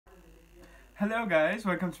Hello guys,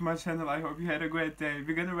 welcome to my channel. I hope you had a great day.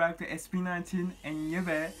 We're gonna react to SB19 and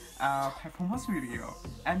Nyebe performance video,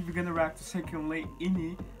 and we're gonna react to secondly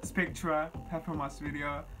ini SPECTRA performance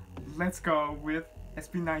video. Let's go with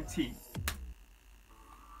SB19.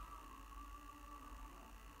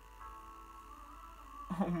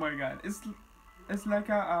 Oh my god, it's like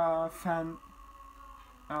a fan.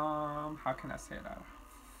 How can I say that?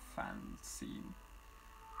 Fan scene.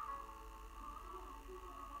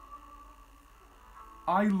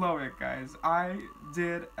 I love it, guys. I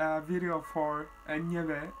did a video for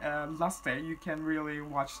Nyebe last day. You can really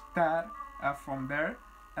watch that from there.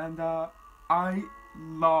 And I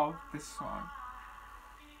love this song.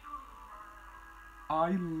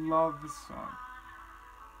 I love this song.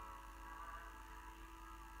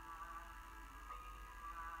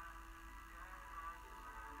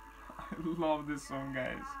 I love this song,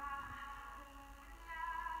 guys.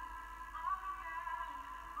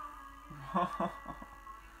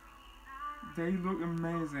 They look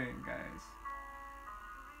amazing, guys.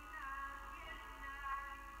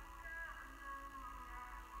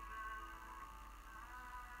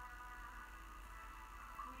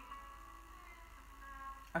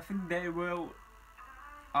 I think they will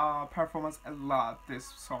perform us a lot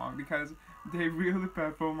this song because they really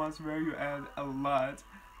perform us where you add a lot,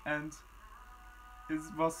 and it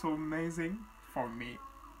was so amazing for me.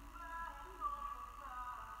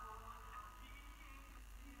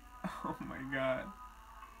 Oh my god.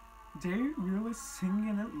 They really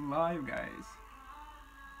singing it live, guys.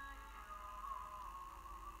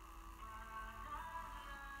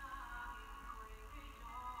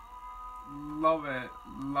 Love it,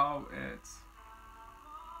 love it.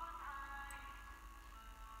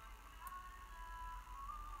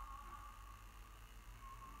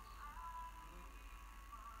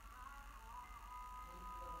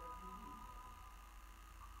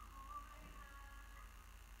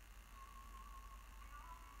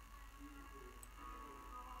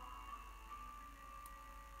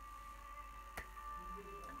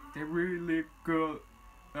 They really good,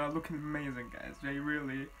 looking amazing, guys. They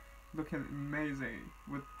really looking amazing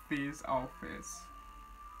with these outfits.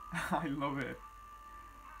 I love it.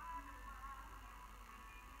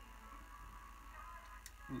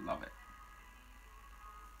 Love it.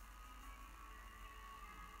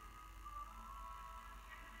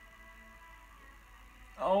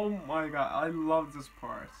 Oh my god, I love this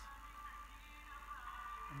part.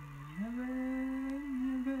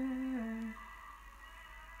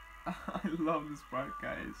 I love this part,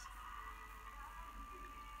 guys.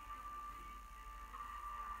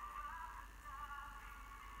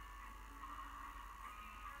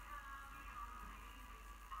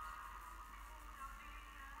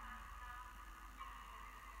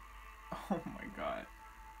 Oh my god.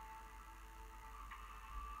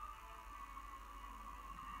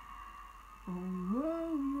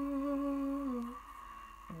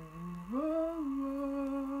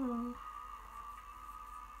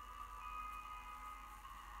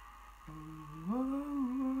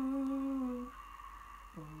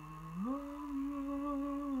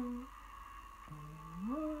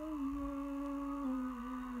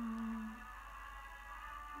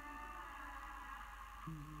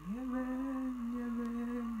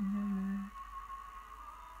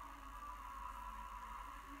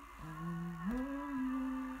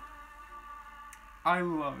 I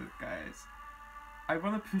love it, guys. I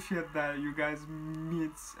wanna appreciate that you guys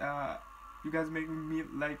make me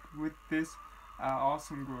meet like with this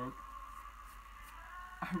awesome group.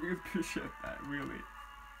 I really appreciate that, really.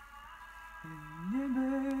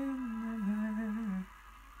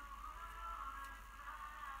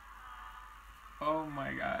 Oh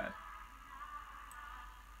my god.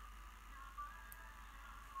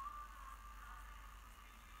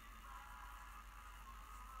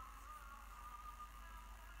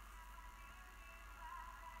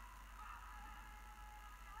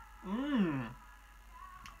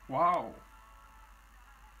 Wow.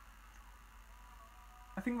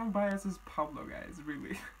 I think my bias is Pablo, guys,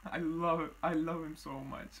 really. I love him so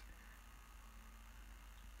much.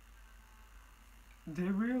 They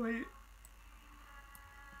really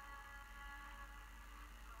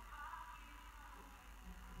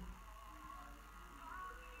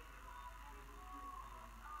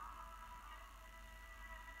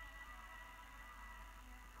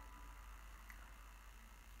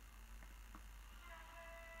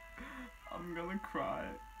I'm gonna cry.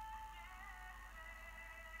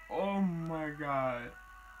 Oh my god.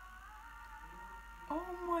 Oh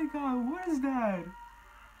my god, what is that?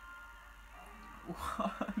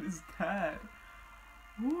 What is that?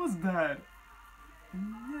 What was that?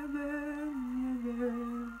 Nyebe,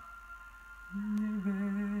 Nyebe,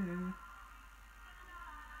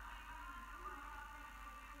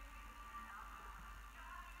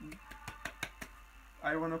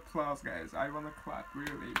 I want to applause, guys. I want to clap,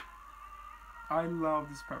 really. I love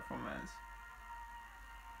this performance.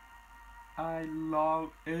 I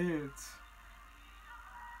love it.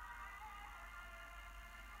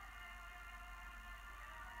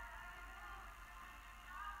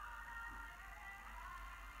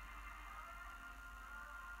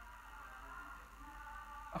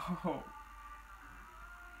 Oh.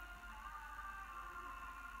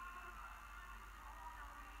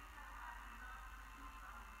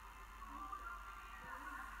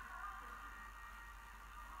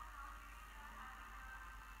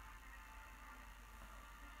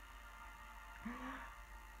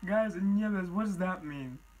 Guys, in Nyebe, what does that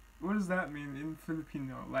mean? What does that mean in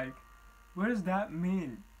Filipino? Like, what does that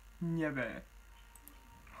mean? Nyebe.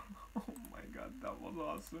 Oh my god, that was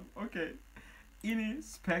awesome. Okay.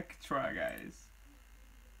 𝓈𝑜𝒸𝒾𝒶, guys.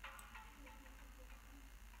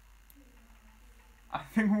 I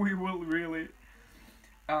think we will really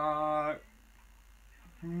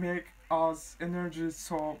make us energy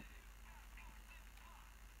so.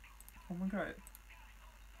 Oh my god.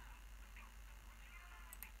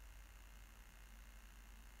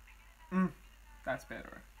 That's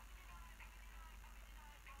better.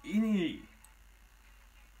 𝓈.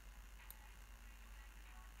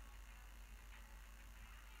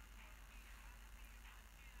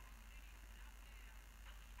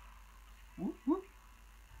 Whoop, whoop.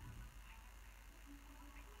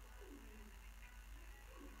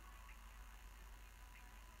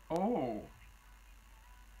 Oh.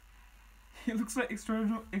 He looks like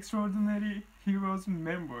extraordinary heroes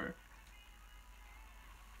member.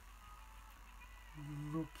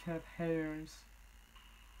 Look at hairs.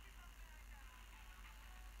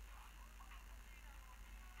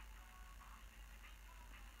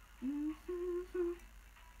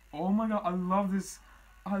 Oh my god, I love this.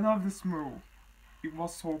 I love this move. It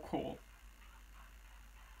was so cool.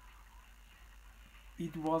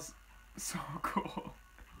 It was so cool.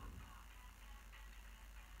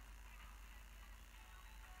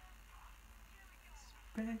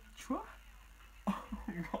 SPECTRA? Oh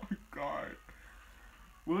my god.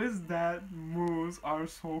 What is that? Moves are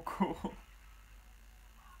so cool.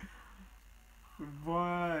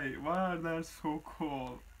 Why? Why are they so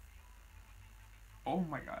cool? Oh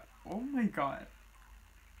my god. Oh my god.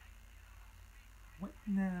 What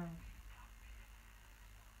now?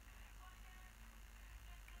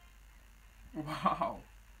 Wow.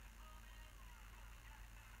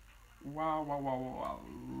 Wow, wow, wow, wow, wow.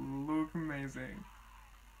 Look amazing.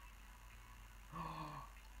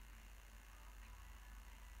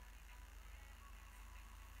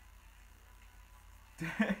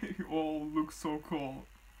 They all look so cool.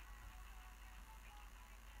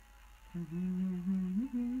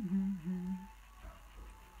 𝓂𝒛𝒾𝒶.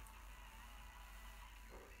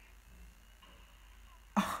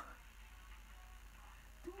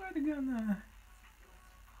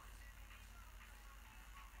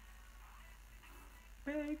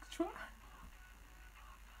 SPECTRA.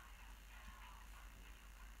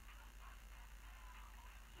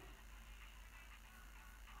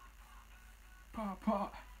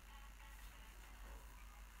 Papa.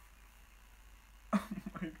 Oh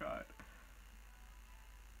my god.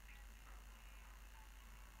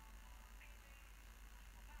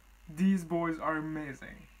 These boys are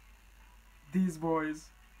amazing. These boys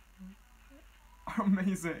are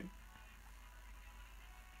amazing.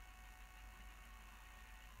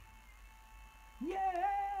 Yeah!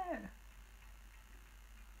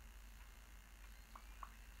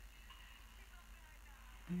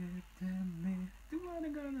 𝓈𝒛𝒾𝒶.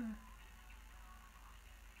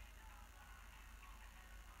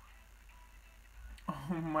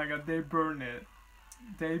 Oh my god, they burn it.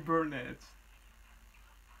 They burn it.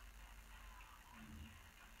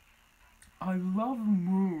 I love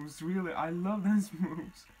moves, really. I love those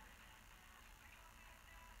moves.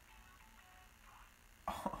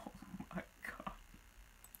 Oh my god.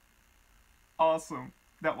 Awesome.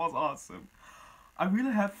 That was awesome. I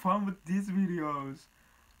really had fun with these videos.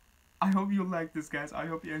 I hope you like this, guys. I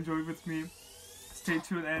hope you enjoy with me. Stay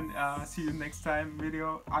tuned and see you next time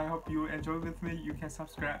video. I hope you enjoy with me. You can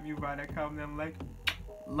subscribe me, write a comment, and like.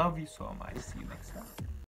 Love you so much. See you next time.